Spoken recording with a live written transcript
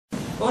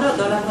Ora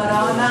do la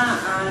parola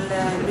al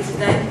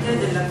Presidente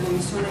della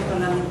Commissione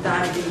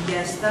parlamentare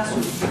d'inchiesta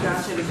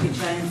sull'efficacia e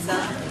l'efficienza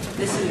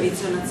del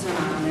Servizio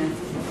Nazionale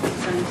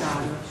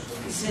Sanitario,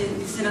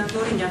 il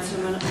senatore Ignazio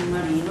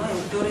Marino, è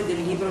autore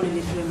del libro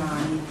Nelle tue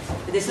mani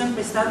ed è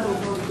sempre stato un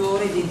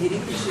fautore dei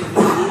diritti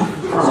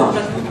civili,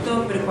 soprattutto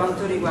per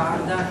quanto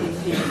riguarda il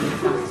fine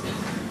vita.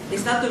 È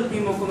stato il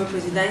primo come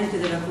Presidente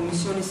della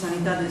Commissione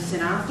Sanità del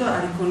Senato a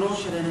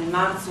riconoscere nel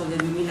marzo del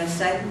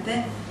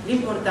 2007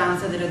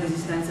 l'importanza della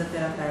resistenza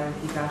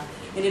terapeutica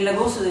e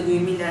nell'agosto del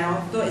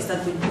 2008 è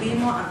stato il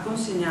primo a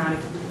consegnare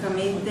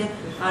pubblicamente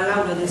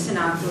all'Aula del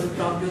Senato il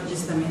proprio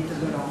testamento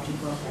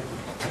biologico.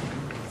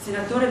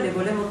 Senatore, le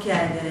volevo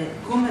chiedere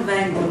come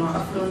vengono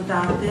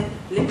affrontate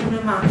le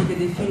problematiche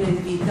del fine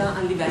vita a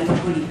livello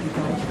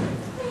politico.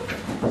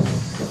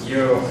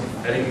 Io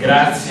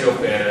ringrazio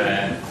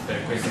per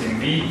questo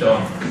invito,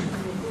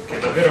 che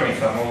davvero mi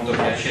fa molto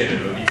piacere,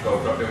 lo dico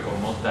proprio con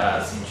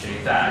molta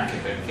sincerità, anche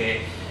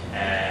perché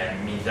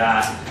mi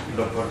dà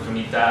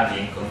l'opportunità di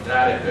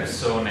incontrare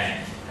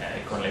persone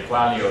con le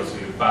quali ho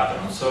sviluppato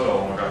non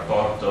solo un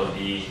rapporto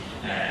di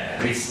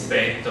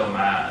rispetto,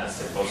 ma,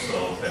 se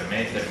posso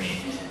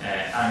permettermi,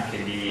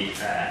 anche di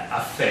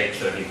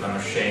affetto e di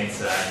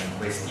conoscenza in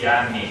questi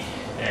anni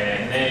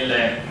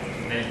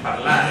nel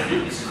parlare,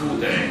 nel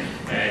discutere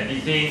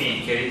di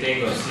temi che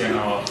ritengo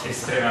siano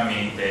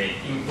estremamente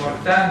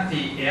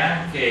importanti e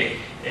anche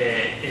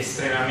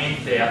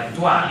estremamente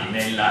attuali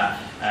nella,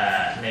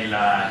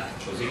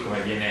 così come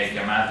viene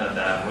chiamata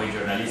da voi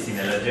giornalisti,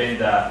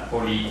 nell'agenda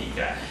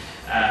politica.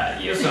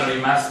 Io sono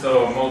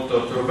rimasto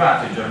molto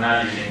turbato, i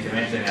giornali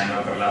evidentemente ne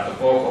hanno parlato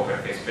poco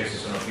perché spesso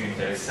sono più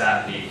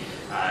interessati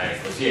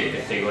così ai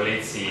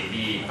pettegolezzi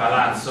di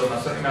palazzo,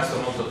 ma sono rimasto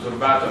molto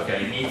turbato che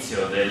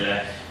all'inizio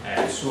del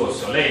suo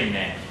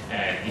solenne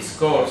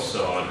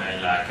discorso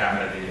nella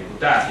Camera dei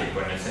Deputati e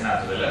poi nel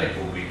Senato della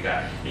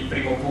Repubblica, il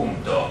primo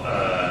punto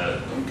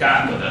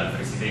toccato dal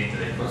Presidente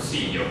del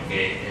Consiglio,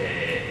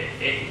 che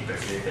è il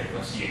Presidente del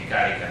Consiglio in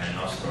carica nel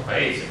nostro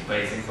paese, un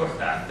paese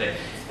importante,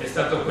 è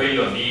stato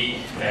quello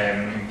di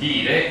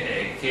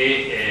dire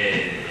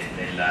che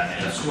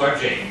nella sua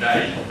agenda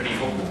il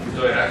primo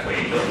punto era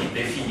quello di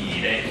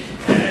definire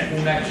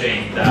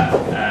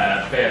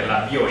un'agenda per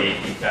la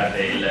bioetica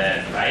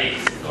del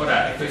paese.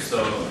 Ora, questa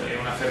è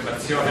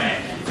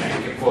un'affermazione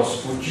che può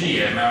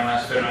sfuggire, ma è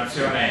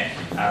un'affermazione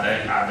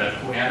ad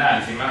alcune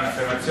analisi, ma è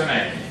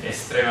un'affermazione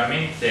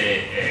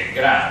estremamente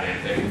grave,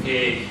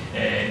 perché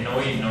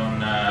noi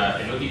non,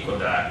 e lo dico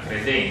da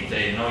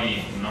credente,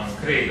 noi non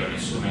credo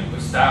nessuno in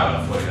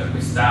quest'Aula, fuori da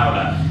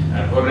quest'Aula,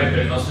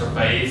 vorrebbe il nostro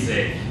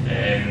paese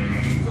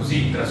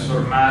così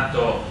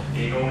trasformato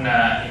in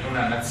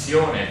una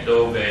nazione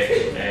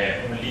dove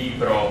un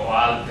libro o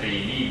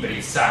altri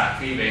libri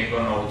sacri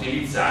vengono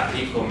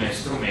utilizzati come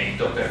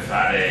strumento per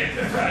fare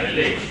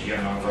leggi.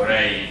 Io non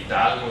vorrei il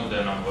Talmud,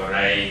 non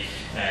vorrei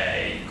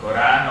il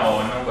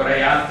Corano, non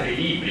vorrei altri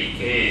libri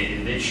che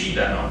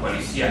decidano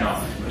quali siano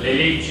le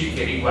leggi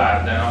che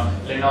riguardano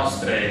le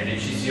nostre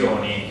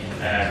decisioni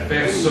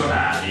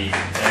personali.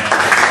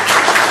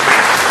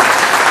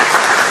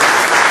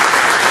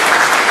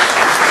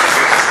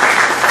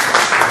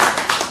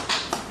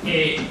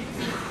 E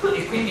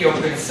quindi ho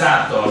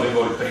pensato,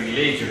 avevo il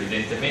privilegio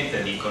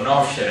evidentemente di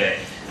conoscere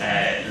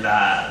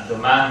la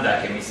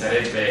domanda che mi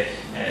sarebbe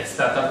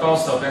stata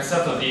posta, ho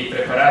pensato di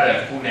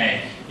preparare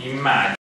alcune immagini